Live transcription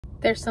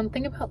There's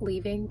something about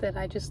leaving that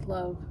I just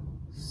love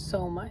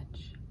so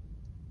much.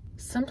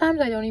 Sometimes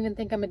I don't even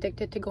think I'm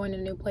addicted to going to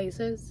new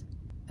places.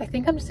 I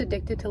think I'm just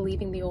addicted to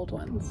leaving the old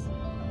ones.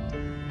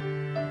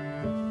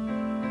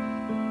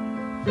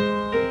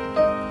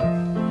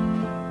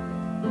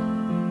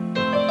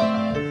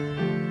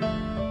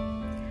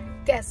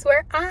 Guess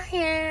where I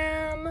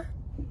am?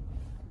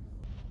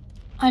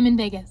 I'm in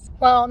Vegas.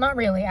 Well, not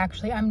really,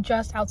 actually. I'm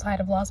just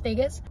outside of Las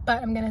Vegas,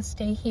 but I'm gonna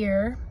stay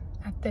here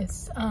at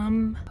this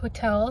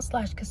hotel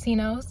slash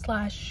casino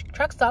slash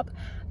truck stop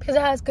because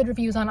it has good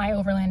reviews on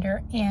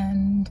iOverlander,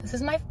 and this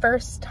is my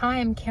first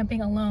time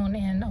camping alone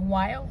in a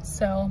while,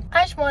 so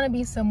I just want to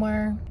be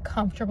somewhere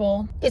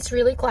comfortable. It's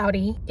really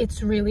cloudy,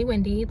 it's really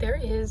windy, there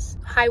is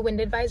high wind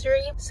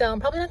advisory, so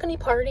I'm probably not gonna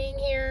be partying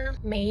here.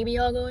 Maybe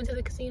I'll go into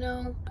the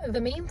casino. The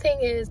main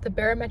thing is the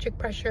barometric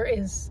pressure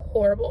is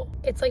horrible.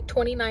 It's like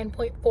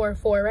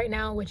 29.44 right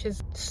now, which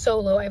is so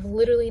low. I've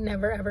literally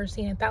never ever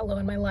seen it that low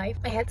in my life.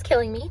 My head's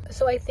killing me,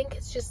 so I think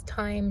it's just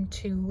time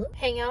to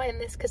hang out in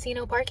this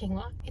casino parking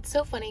lot. It's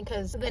so funny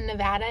because the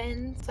Nevada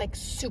end, it's like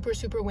super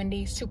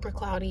windy, super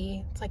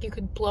cloudy. It's like you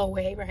could blow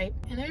away, right?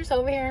 And they're just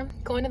over here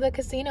going to the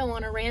casino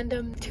on a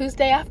random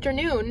Tuesday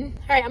afternoon.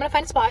 All right, I'm gonna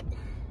find a spot.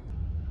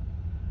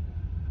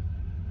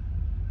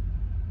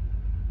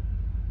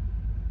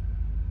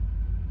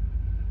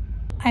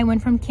 I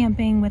went from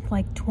camping with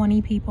like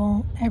 20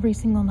 people every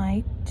single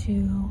night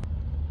to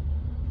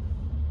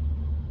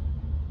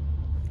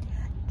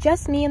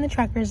just me and the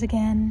truckers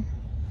again.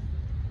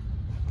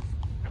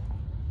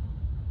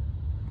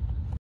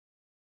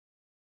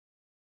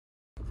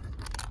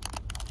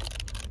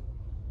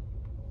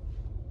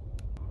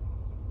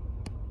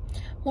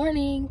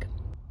 Morning.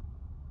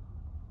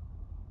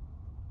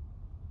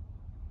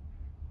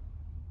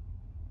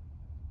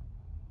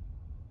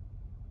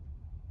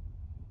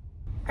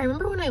 I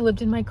remember when I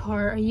lived in my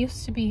car, I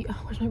used to be,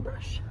 oh, where's my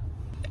brush?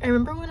 I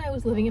remember when I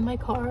was living in my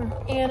car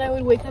and I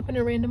would wake up in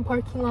a random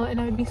parking lot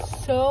and I would be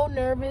so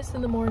nervous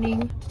in the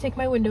morning to take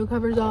my window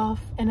covers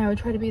off, and I would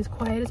try to be as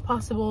quiet as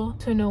possible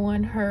so no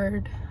one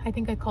heard. I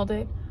think I called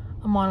it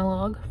a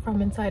monologue from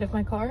inside of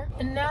my car.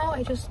 And now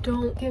I just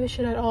don't give a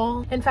shit at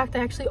all. In fact, I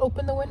actually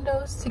open the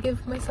windows to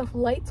give myself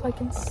light so I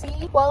can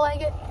see while I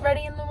get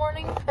ready in the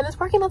morning. And this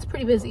parking lot's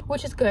pretty busy,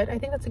 which is good. I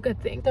think that's a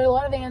good thing. There are a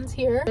lot of vans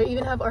here. They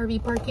even have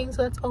RV parking,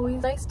 so that's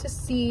always nice to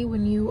see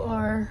when you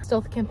are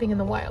stealth camping in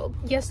the wild.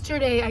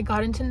 Yesterday, I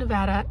got into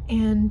Nevada,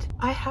 and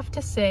I have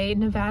to say,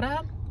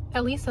 Nevada,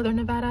 at least Southern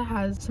Nevada,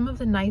 has some of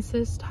the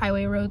nicest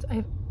highway roads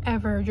I've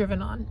ever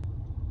driven on.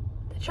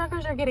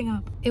 Truckers are getting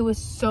up. It was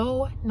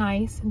so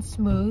nice and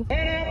smooth.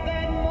 And at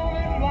that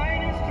moment,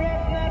 line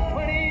struck not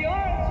 20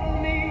 yards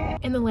from me.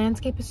 And the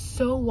landscape is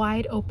so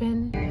wide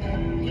open.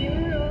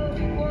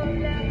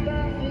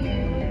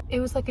 It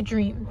was like a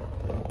dream.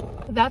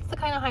 That's the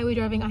kind of highway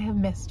driving I have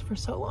missed for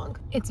so long.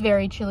 It's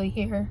very chilly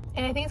here,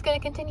 and I think it's going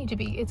to continue to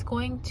be. It's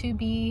going to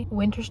be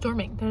winter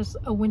storming. There's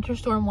a winter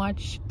storm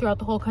watch throughout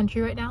the whole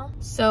country right now,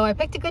 so I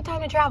picked a good time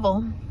to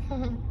travel.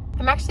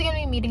 I'm actually going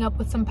to be meeting up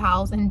with some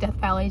pals in Death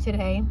Valley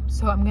today,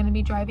 so I'm going to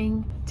be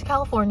driving to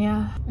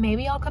California.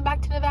 Maybe I'll come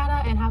back to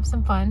Nevada and have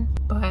some fun,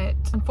 but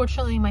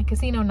unfortunately my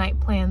casino night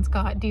plans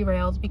got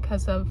derailed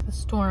because of the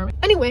storm.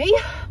 Anyway,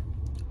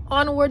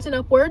 onwards and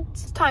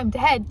upwards, it's time to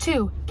head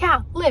to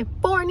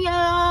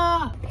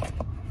California.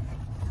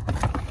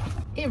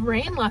 It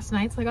rained last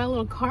night, so I got a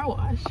little car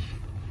wash.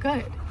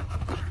 Good.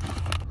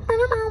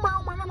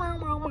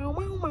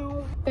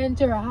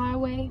 Ventura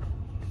Highway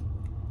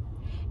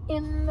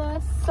in the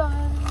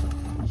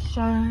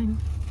sunshine.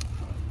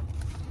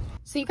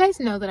 So you guys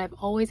know that I've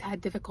always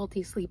had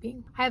difficulty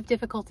sleeping. I have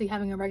difficulty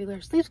having a regular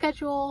sleep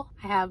schedule.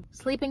 I have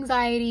sleep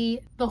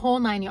anxiety, the whole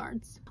 9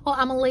 yards. Well,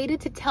 I'm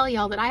elated to tell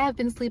y'all that I have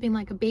been sleeping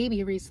like a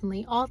baby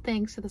recently, all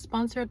thanks to the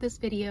sponsor of this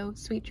video,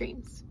 Sweet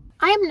Dreams.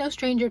 I am no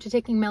stranger to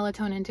taking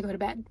melatonin to go to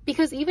bed,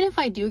 because even if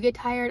I do get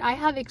tired, I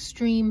have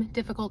extreme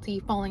difficulty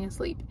falling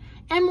asleep.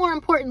 And more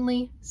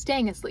importantly,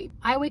 staying asleep.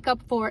 I wake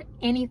up for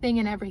anything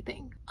and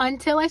everything.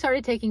 Until I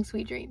started taking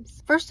Sweet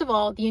Dreams. First of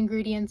all, the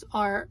ingredients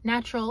are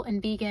natural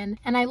and vegan,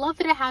 and I love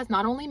that it has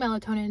not only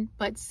melatonin,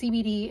 but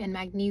CBD and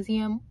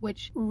magnesium,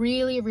 which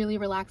really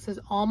relaxes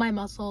all my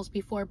muscles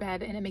before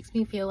bed, and it makes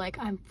me feel like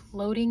I'm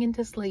floating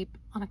into sleep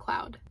on a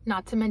cloud.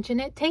 Not to mention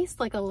it tastes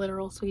like a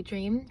literal sweet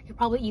dream. You could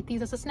probably eat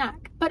these as a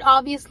snack. But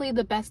obviously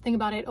the best thing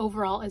about it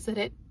overall is that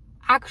it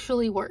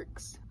actually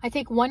works. I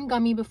take one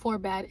gummy before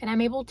bed and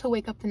I'm able to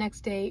wake up the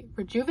next day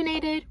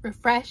rejuvenated,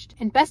 refreshed,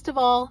 and best of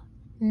all,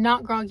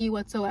 not groggy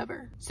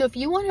whatsoever. So if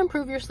you want to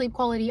improve your sleep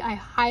quality, I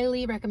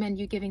highly recommend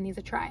you giving these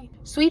a try.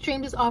 Sweet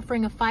Dreams is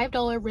offering a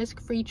 $5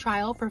 risk-free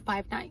trial for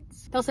 5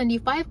 nights. They'll send you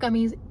 5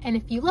 gummies, and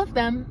if you love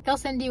them, they'll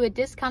send you a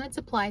discounted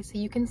supply so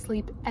you can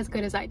sleep as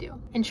good as I do.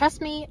 And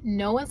trust me,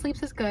 no one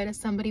sleeps as good as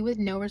somebody with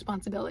no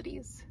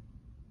responsibilities.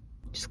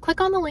 Just click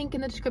on the link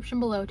in the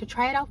description below to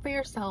try it out for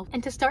yourself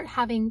and to start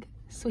having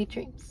sweet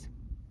dreams.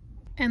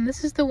 And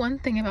this is the one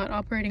thing about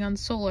operating on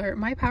solar.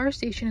 My power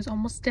station is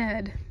almost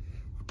dead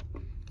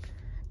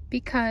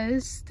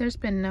because there's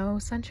been no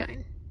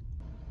sunshine.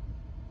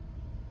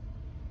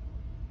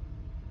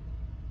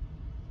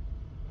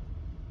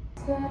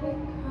 We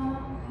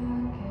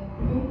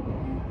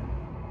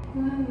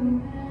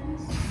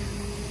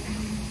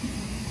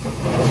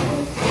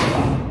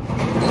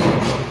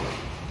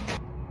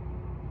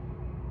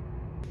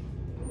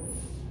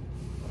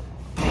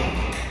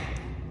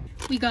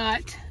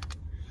got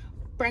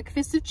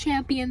breakfast of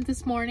champions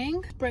this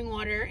morning, spring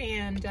water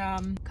and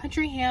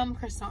country ham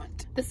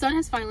croissant. The sun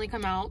has finally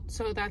come out,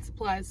 so that's a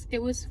plus.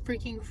 It was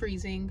freaking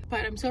freezing,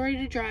 but I'm so ready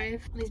to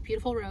drive on these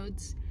beautiful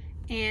roads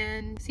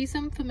and see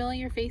some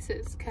familiar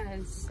faces,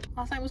 because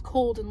last night was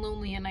cold and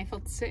lonely and I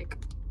felt sick.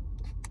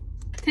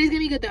 Today's gonna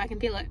be good though, I can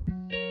feel it.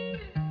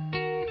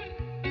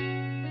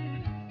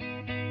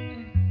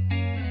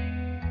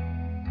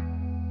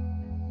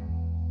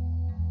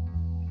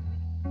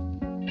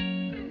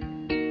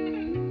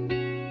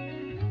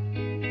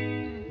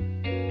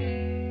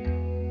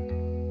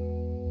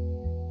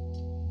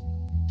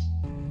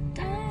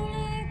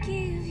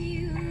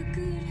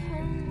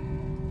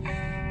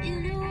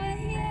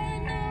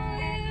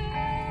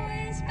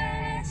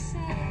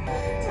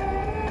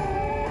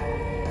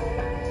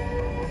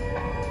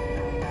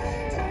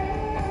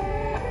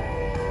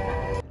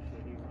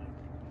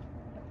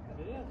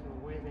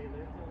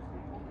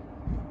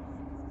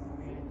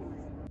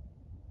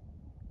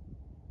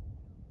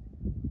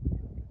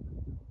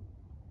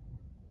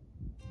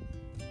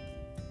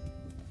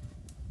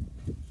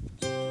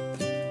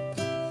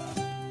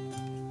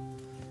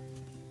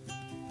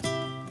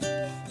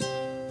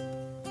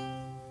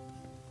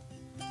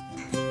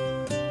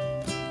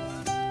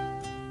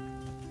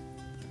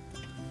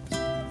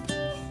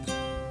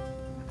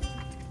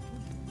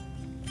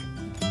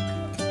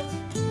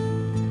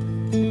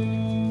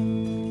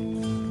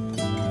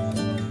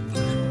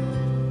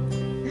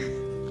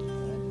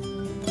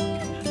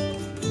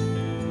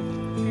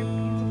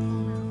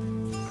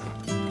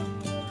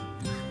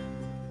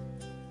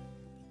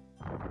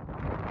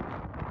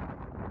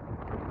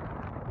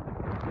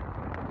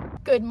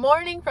 Good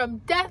morning from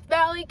Death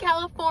Valley,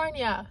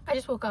 California. I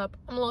just woke up.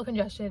 I'm a little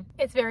congested.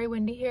 It's very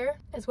windy here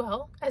as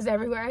well as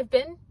everywhere I've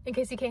been, in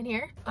case you can't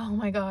hear. Oh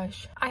my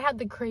gosh. I had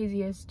the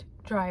craziest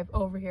drive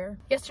over here.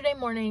 Yesterday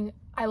morning,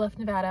 I left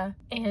Nevada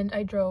and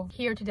I drove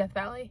here to Death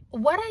Valley.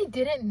 What I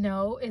didn't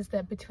know is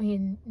that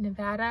between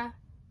Nevada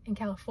and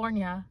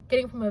California,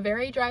 getting from a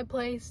very dry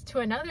place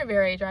to another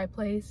very dry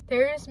place,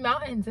 there's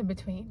mountains in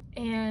between.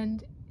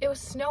 And it was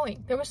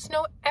snowing. There was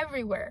snow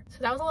everywhere. So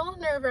that was a little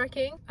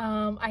nerve-wracking.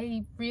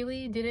 I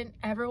really didn't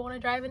ever want to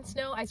drive in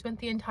snow. I spent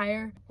the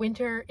entire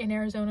winter in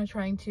Arizona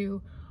trying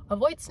to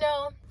avoid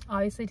snow.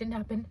 Obviously it didn't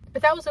happen,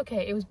 but that was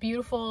okay. It was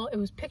beautiful. It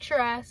was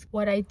picturesque.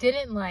 What I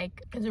didn't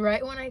like is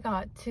right when I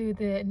got to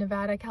the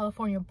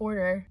Nevada-California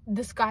border,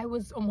 the sky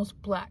was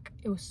almost black.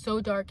 It was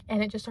so dark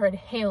and it just started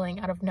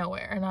hailing out of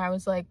nowhere. And I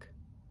was like,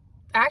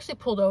 I actually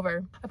pulled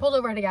over. I pulled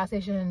over at a gas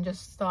station and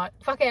just thought,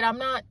 fuck it, I'm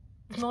not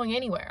going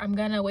anywhere. I'm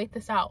gonna wait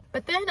this out.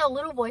 But then a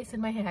little voice in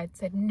my head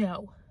said,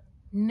 no,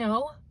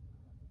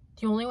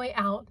 the only way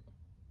out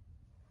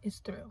is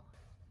through.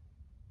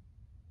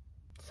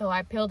 So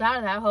I peeled out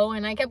of that hole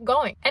and I kept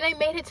going. And I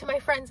made it to my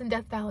friends in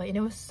Death Valley and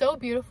it was so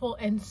beautiful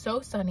and so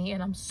sunny,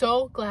 and I'm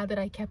so glad that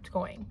I kept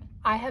going.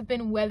 I have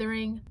been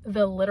weathering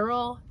the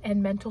literal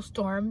and mental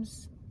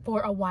storms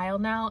for a while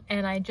now,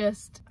 and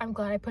I'm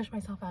glad I pushed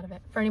myself out of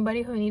it. For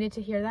anybody who needed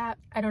to hear that,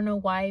 I don't know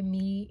why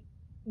me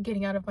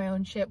getting out of my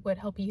own shit would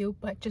help you,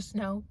 but just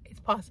know it's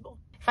possible.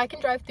 If I can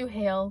drive through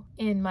hail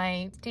in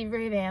my Stevie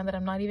Ray van that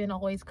I'm not even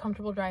always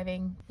comfortable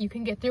driving, you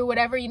can get through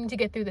whatever you need to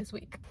get through this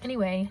week.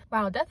 Anyway,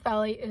 wow, Death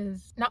Valley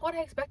is not what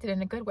I expected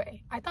in a good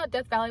way. I thought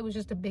Death Valley was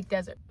just a big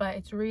desert, but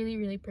it's really,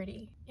 really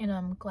pretty, and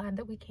I'm glad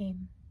that we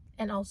came.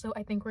 And also,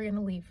 I think we're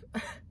gonna leave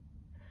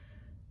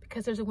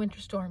because there's a winter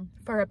storm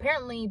for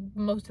apparently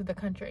most of the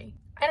country.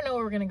 I don't know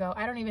where we're gonna go.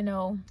 I don't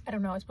know.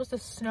 It's supposed to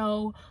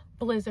snow,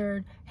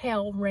 blizzard,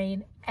 hail,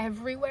 rain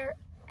everywhere.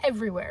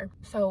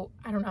 So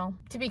I don't know.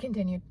 To be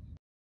continued.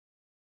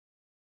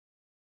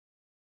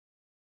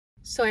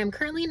 So I am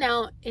currently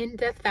now in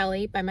Death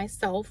Valley by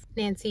myself.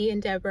 Nancy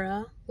and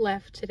Deborah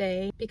left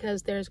today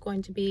because there's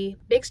going to be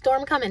a big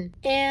storm coming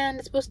and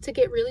it's supposed to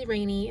get really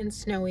rainy and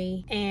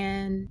snowy,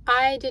 and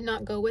I did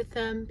not go with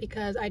them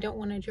because I don't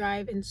want to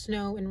drive in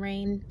snow and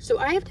rain. So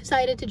I have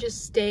decided to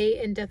just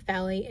stay in Death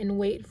Valley and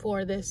wait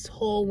for this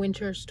whole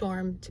winter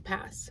storm to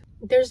pass.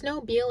 There's no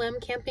BLM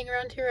camping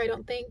around here, I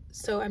don't think,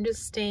 so I'm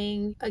just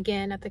staying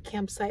again at the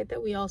campsite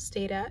that we all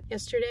stayed at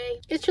yesterday.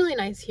 It's really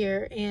nice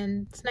here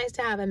and it's nice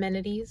to have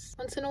amenities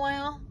once in a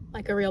while,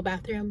 like a real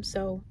bathroom.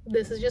 So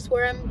this is just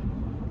where I'm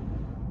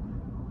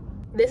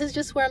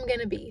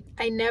gonna be.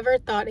 I never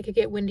thought it could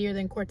get windier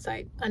than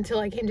Quartzsite until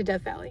I came to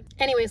Death Valley.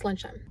 Anyways,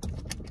 lunchtime.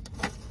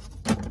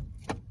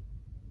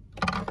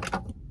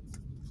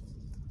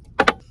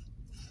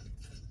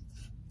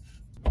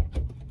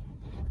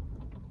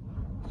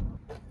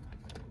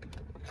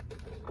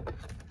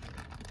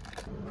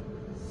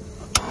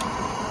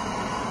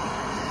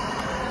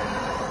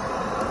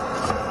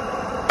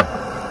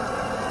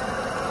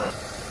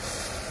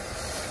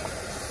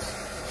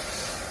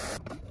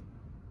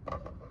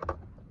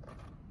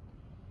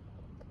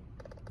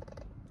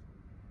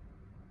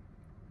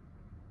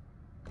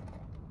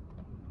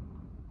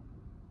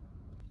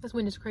 This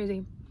wind is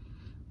crazy.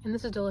 And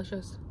this is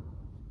delicious.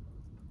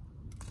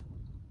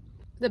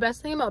 The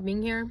best thing about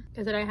being here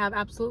is that I have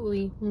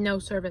absolutely no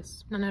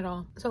service, none at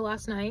all. So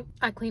last night,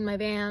 I cleaned my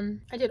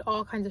van. I did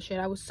all kinds of shit.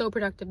 I was so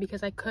productive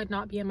because I could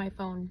not be on my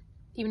phone,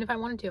 even if I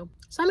wanted to.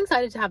 So I'm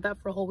excited to have that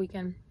for a whole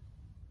weekend.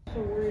 So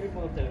worried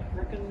about that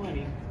frickin'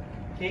 money.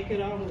 Take it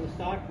out of the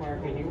stock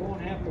market. You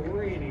won't have to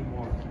worry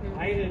anymore.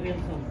 Hide it in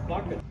some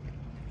bucket.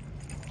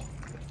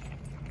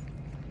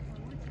 I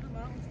went to the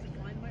mountains to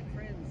find my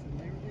friends, and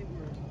there they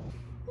were.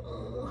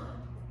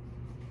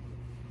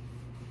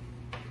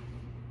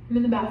 I'm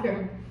in the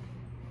bathroom,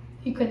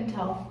 if you couldn't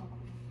tell,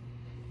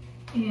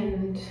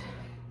 and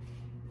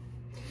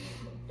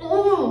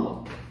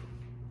oh,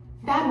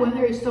 bad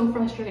weather is so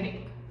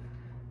frustrating.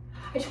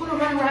 I just want to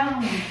run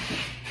around, and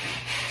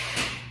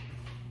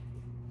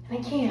I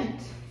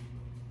can't.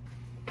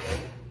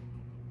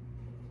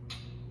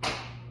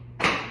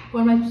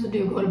 What am I supposed to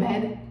do, go to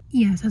bed?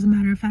 Yes, as a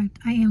matter of fact,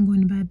 I am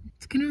going to bed.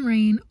 It's gonna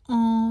rain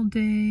all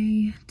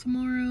day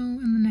tomorrow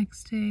and the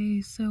next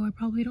day, so I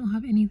probably don't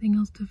have anything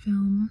else to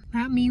film.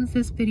 That means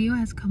this video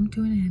has come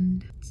to an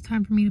end. It's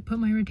time for me to put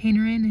my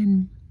retainer in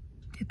and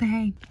hit the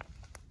hay.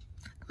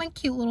 My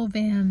cute little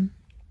van.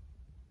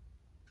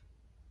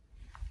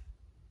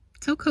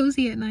 It's so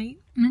cozy at night.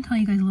 I'm gonna tell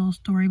you guys a little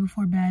story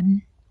before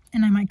bed,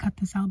 and I might cut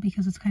this out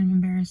because it's kind of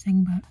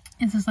embarrassing, but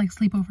it's just like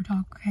sleepover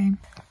talk, okay?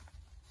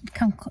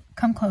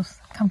 Come close.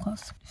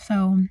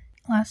 So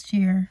last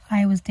year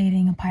I was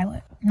dating a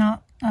pilot,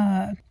 not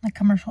like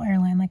commercial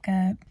airline, like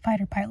a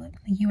fighter pilot,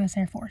 the US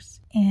Air Force.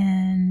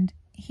 And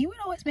he would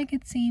always make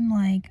it seem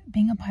like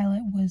being a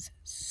pilot was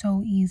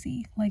so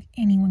easy, like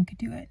anyone could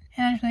do it.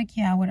 And I was like,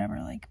 yeah,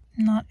 whatever, like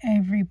not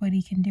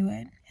everybody can do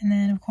it. And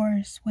then of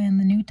course, when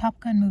the new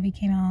Top Gun movie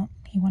came out,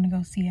 he wanted to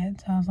go see it.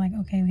 So I was like,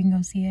 okay, we can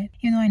go see it.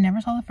 Even though I never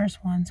saw the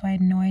first one, so I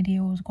had no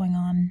idea what was going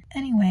on.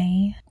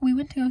 Anyway, we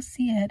went to go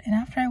see it. And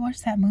after I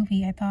watched that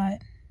movie, I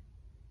thought,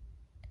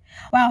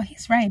 wow,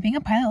 he's right. Being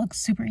a pilot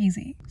looks super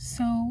easy.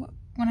 So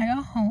when I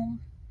got home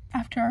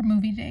after our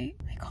movie date,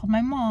 I called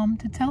my mom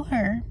to tell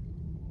her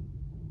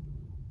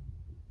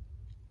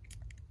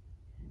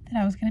that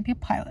I was going to be a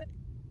pilot.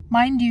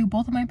 Mind you,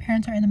 both of my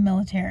parents are in the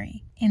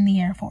military, in the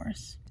Air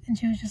Force. And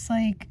she was just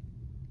like,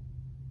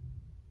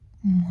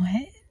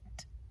 what?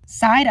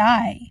 Side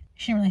eye.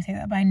 She didn't really say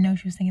that, but I know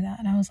she was thinking that.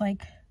 And I was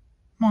like,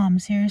 Mom,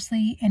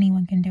 seriously,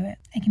 anyone can do it.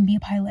 I can be a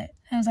pilot.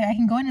 And I was like, I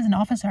can go in as an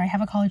officer. I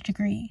have a college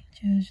degree.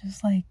 She was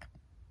just like,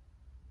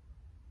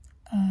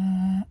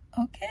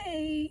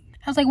 okay.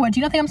 I was like, what, do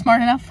you not think I'm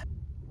smart enough?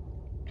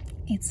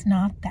 It's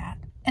not that.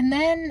 And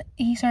then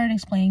he started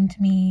explaining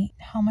to me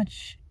how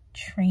much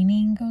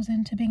training goes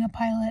into being a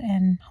pilot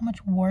and how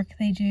much work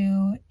they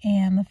do,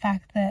 and the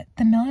fact that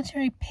the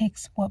military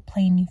picks what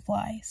plane you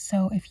fly.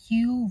 So if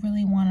you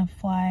really want to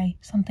fly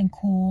something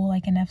cool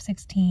like an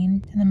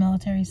F-16 and the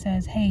military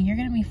says, hey, you're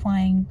going to be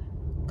flying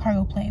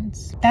cargo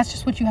planes, that's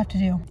just what you have to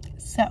do.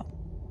 So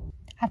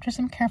after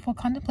some careful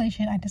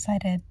contemplation, I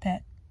decided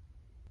that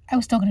I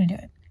was still going to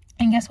do it.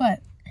 And guess what?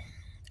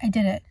 I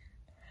did it.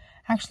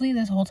 Actually,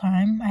 this whole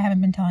time, I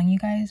haven't been telling you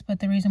guys, but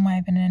the reason why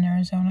I've been in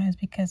Arizona is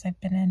because I've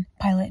been in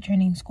pilot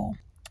training school.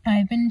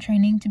 I've been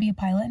training to be a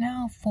pilot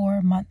now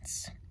for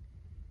months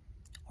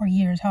or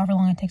years, however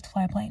long it takes to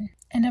fly a plane.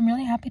 And I'm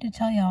really happy to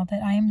tell y'all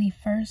that I am the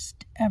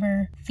first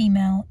ever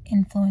female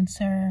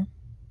influencer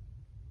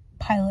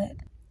pilot.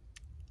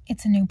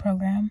 It's a new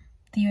program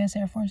the US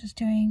Air Force is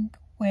doing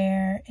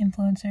where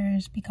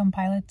influencers become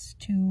pilots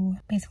to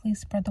basically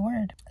spread the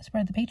word,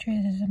 spread the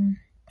patriotism.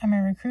 I'm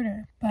a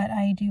recruiter, but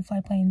I do fly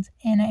planes,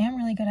 and I am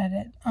really good at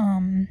it.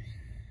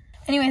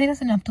 Anyway, I think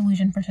that's enough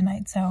delusion for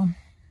tonight, so I'll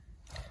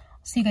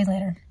see you guys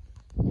later.